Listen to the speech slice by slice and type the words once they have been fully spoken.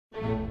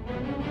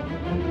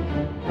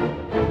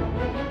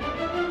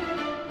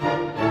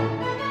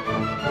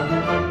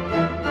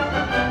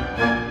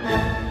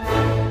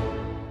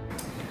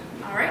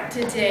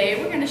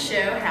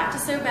show how to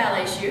sew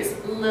ballet shoes.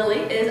 Lily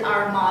is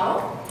our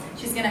model.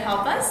 She's going to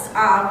help us.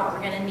 What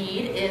we're going to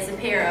need is a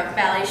pair of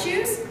ballet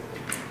shoes,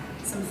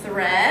 some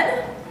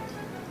thread,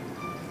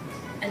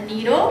 a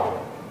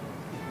needle,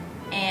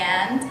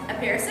 and a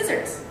pair of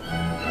scissors.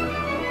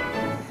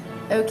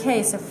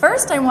 Okay, so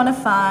first I want to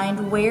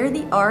find where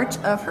the arch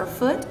of her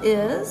foot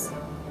is,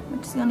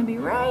 which is going to be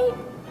right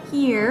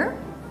here.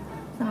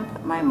 So I'm going to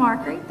put my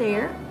mark right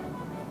there.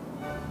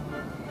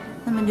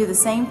 I'm going to do the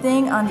same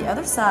thing on the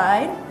other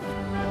side.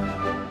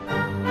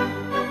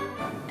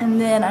 And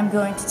then I'm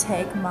going to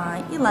take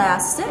my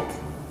elastic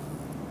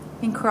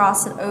and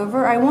cross it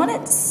over. I want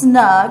it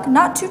snug,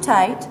 not too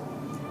tight,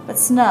 but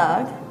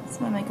snug.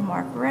 So I'm going to make a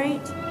mark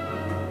right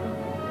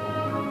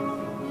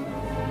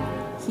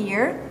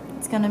here.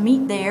 It's going to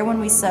meet there when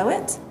we sew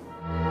it.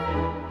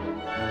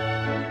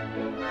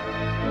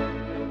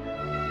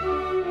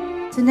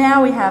 So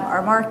now we have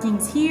our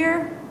markings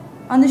here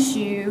on the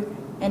shoe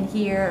and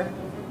here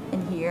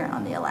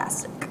on the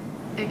elastic.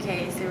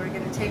 Okay, so we're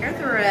going to take our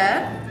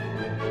thread.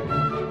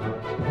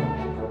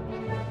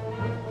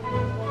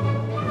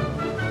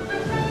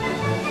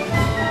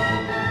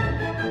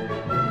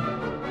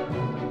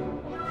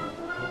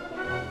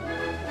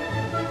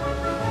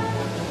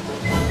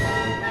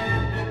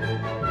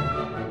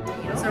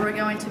 So we're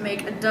going to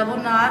make a double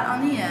knot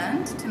on the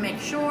end to make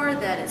sure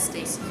that it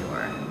stays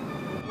secure.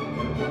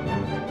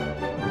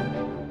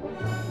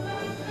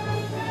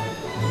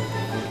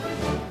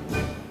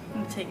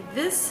 Take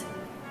this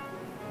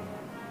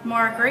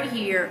mark right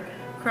here,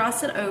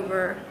 cross it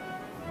over,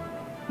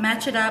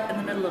 match it up in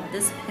the middle of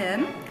this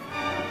pin.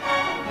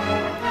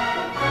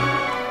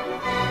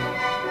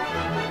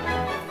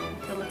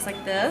 So it looks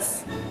like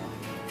this.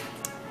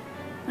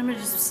 I'm going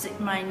to just stick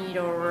my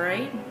needle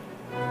right in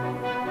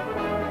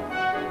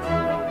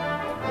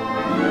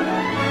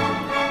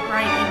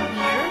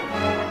here.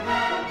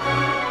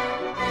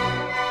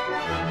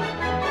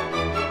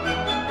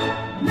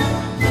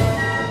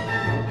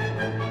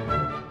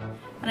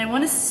 I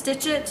want to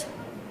stitch it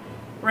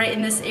right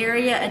in this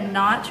area and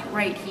not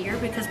right here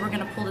because we're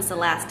going to pull this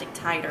elastic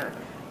tighter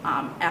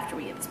after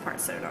we get this part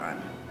sewed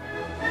on.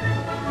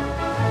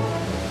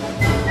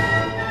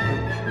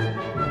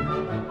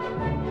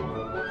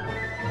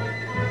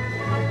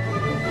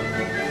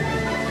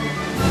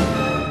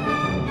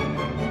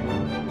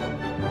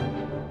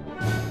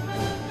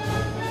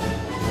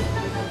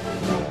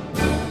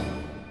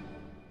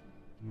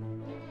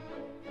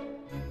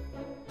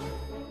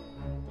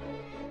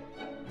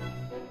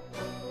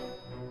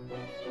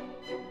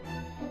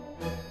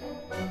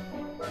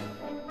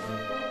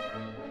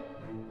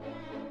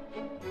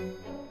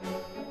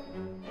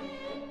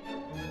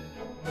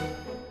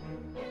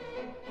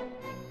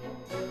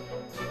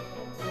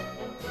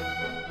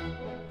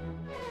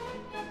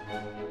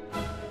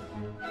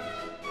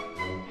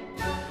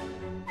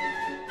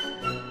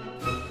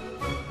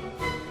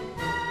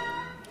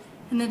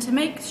 And then to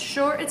make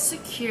sure it's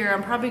secure,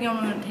 I'm probably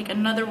going to take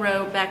another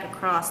row back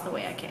across the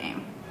way I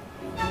came.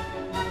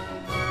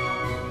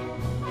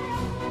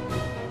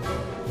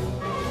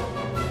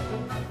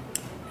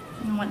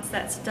 And once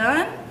that's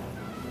done,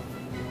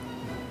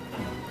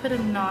 put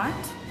a knot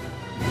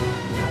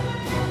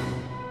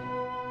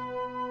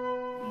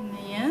in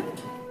the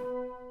end.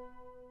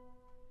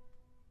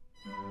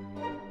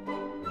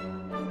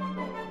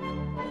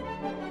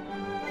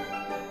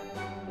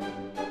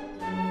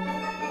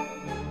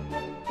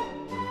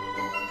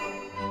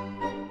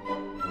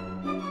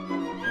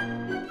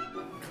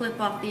 Clip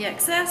off the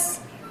excess,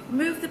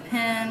 remove the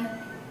pin,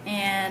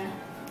 and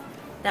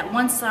that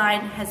one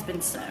side has been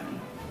sewn.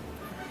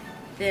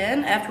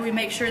 Then, after we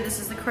make sure this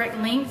is the correct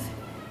length,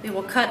 we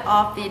will cut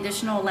off the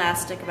additional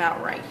elastic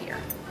about right here.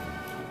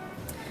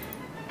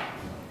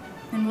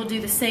 And we'll do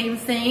the same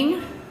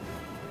thing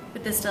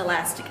with this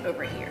elastic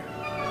over here.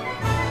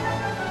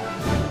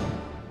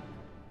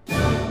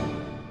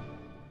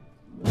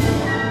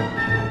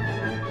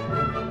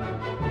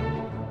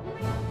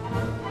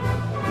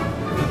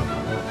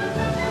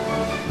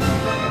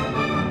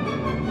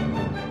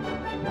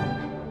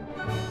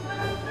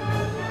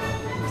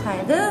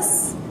 Tie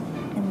this,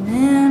 and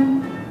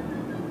then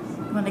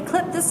I'm going to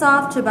clip this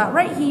off to about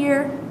right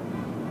here,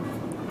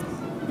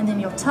 and then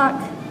you'll tuck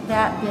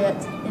that bit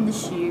in the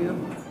shoe.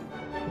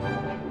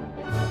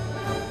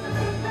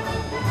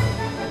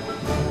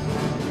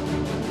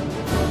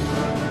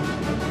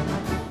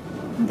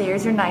 And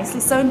there's your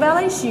nicely sewn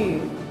ballet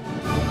shoe.